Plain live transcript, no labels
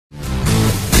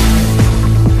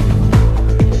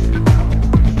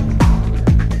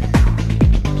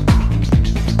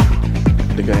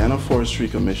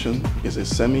Commission is a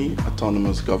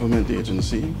semi-autonomous government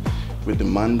agency with the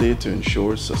mandate to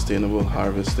ensure sustainable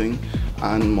harvesting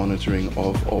and monitoring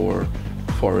of our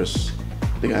forests.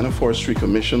 The Guyana Forestry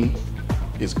Commission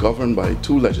is governed by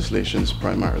two legislations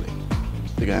primarily: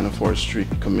 the Guyana Forestry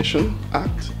Commission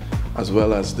Act as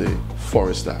well as the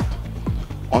Forest Act.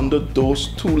 Under those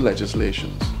two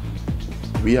legislations,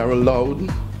 we are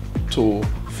allowed to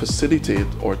facilitate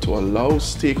or to allow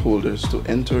stakeholders to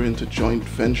enter into joint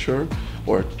venture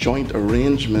or joint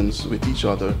arrangements with each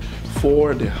other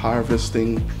for the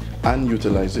harvesting and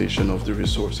utilization of the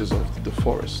resources of the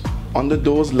forest. Under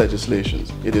those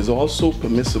legislations, it is also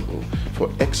permissible for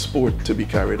export to be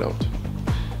carried out.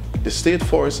 The State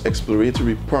Forest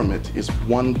Exploratory Permit is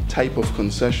one type of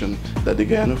concession that the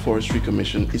Guyana Forestry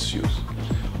Commission issues.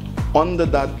 Under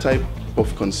that type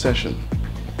of concession,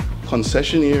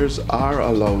 concessionaires are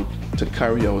allowed to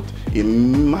carry out a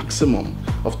maximum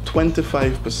of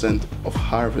 25% of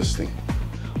harvesting.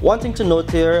 One thing to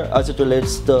note here as it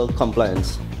relates to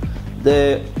compliance,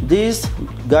 these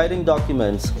guiding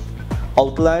documents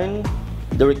outline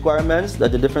the requirements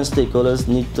that the different stakeholders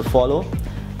need to follow,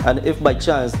 and if by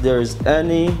chance there is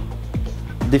any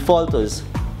defaulters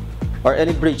or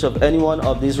any breach of any one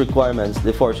of these requirements,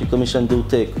 the Forestry Commission do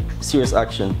take serious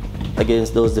action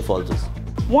against those defaulters.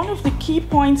 One of the key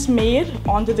points made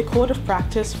under the Code of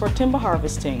Practice for timber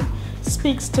harvesting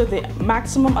speaks to the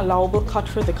maximum allowable cut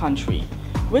for the country,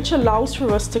 which allows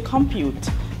for us to compute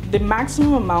the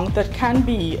maximum amount that can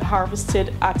be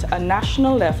harvested at a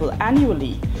national level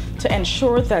annually to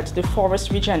ensure that the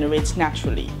forest regenerates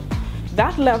naturally.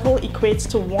 That level equates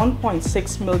to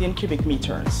 1.6 million cubic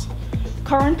meters.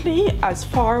 Currently, as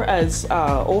far as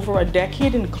over a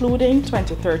decade, including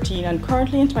 2013 and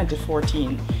currently in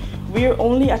 2014, we're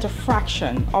only at a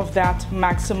fraction of that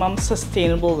maximum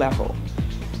sustainable level.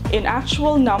 In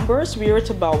actual numbers, we're at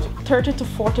about 30 to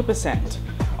 40%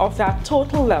 of that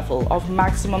total level of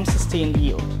maximum sustained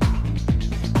yield.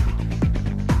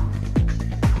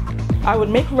 I would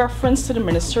make reference to the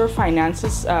Minister of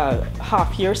Finance's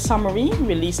half-year summary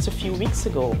released a few weeks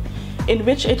ago, in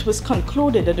which it was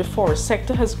concluded that the forest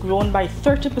sector has grown by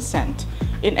 30%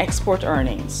 in export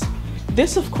earnings.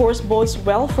 This, of course, bodes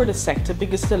well for the sector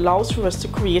because it allows for us to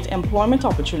create employment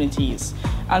opportunities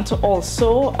and to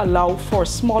also allow for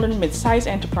small and mid-sized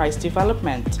enterprise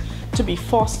development to be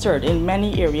fostered in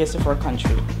many areas of our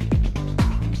country.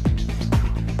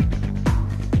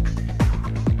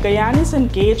 Guyana is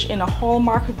engaged in a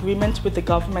hallmark agreement with the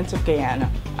Government of Guyana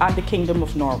and the Kingdom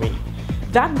of Norway.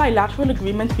 That bilateral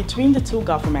agreement between the two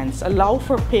governments allows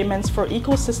for payments for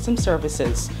ecosystem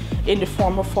services in the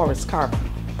form of forest carbon.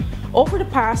 Over the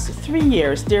past 3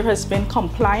 years, there has been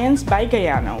compliance by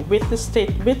Guyana with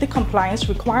the compliance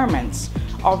requirements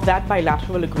of that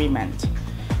bilateral agreement.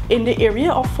 In the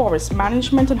area of forest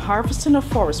management and harvesting of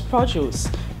forest produce,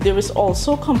 there is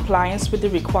also compliance with the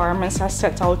requirements as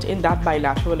set out in that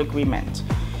bilateral agreement.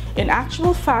 In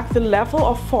actual fact, the level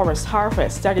of forest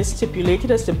harvest that is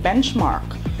stipulated as the benchmark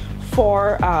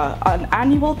for an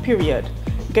annual period,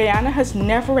 Guyana has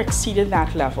never exceeded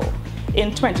that level.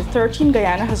 In 2013,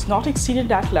 Guyana has not exceeded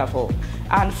that level,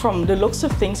 and from the looks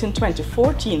of things in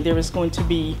 2014, there is going to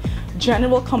be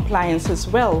general compliance as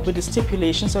well with the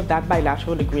stipulations of that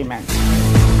bilateral agreement.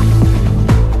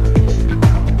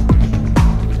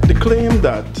 The claim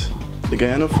that the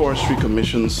Guyana Forestry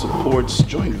Commission supports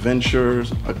joint venture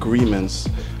agreements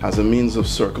as a means of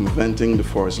circumventing the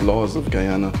forest laws of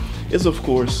Guyana is, of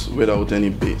course, without any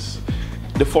base.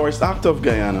 The Forest Act of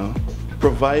Guyana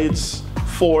provides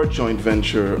 4 joint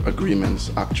venture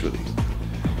agreements actually.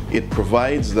 It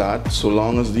provides that so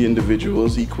long as the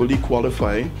individuals equally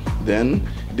qualify, then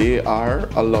they are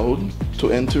allowed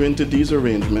to enter into these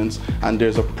arrangements, and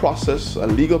there's a process, a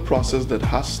legal process that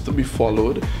has to be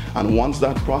followed, and once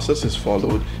that process is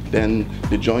followed, then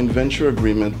the joint venture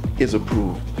agreement is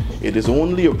approved. It is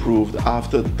only approved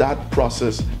after that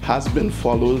process has been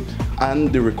followed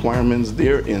and the requirements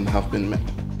therein have been met.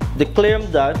 The claim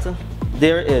that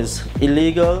there is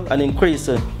an increase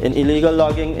in illegal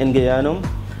logging in Guyana,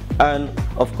 and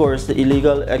of course the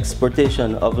illegal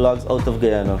exportation of logs out of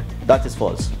Guyana, that is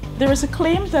false. There is a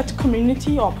claim that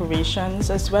community operations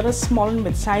as well as small and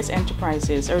mid-sized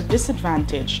enterprises are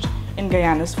disadvantaged in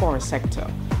Guyana's forest sector.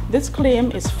 This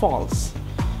claim is false.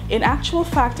 In actual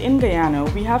fact, in Guyana,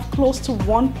 we have close to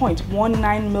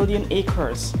 1.19 million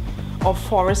acres of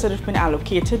forests that have been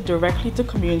allocated directly to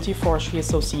community forestry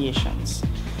associations.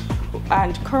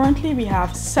 And currently we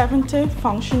have 70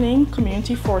 functioning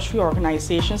community forestry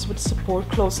organizations which support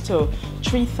close to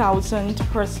 3,000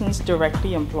 persons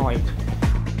directly employed.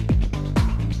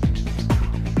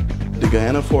 The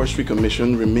Guyana Forestry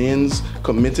Commission remains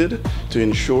committed to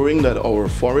ensuring that our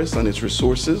forest and its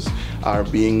resources are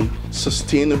being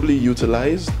sustainably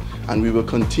utilized, and we will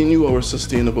continue our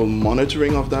sustainable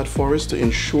monitoring of that forest to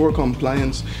ensure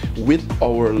compliance with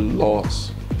our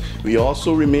laws. We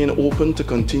also remain open to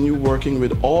continue working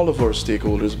with all of our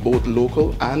stakeholders, both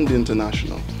local and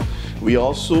international. We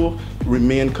also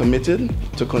remain committed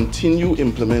to continue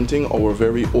implementing our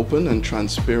very open and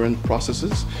transparent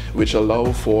processes, which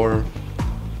allow for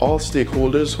all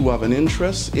stakeholders who have an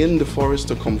interest in the forest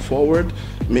to come forward,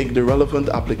 make the relevant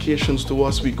applications to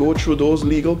us. We go through those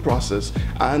legal process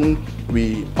and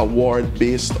we award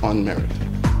based on merit.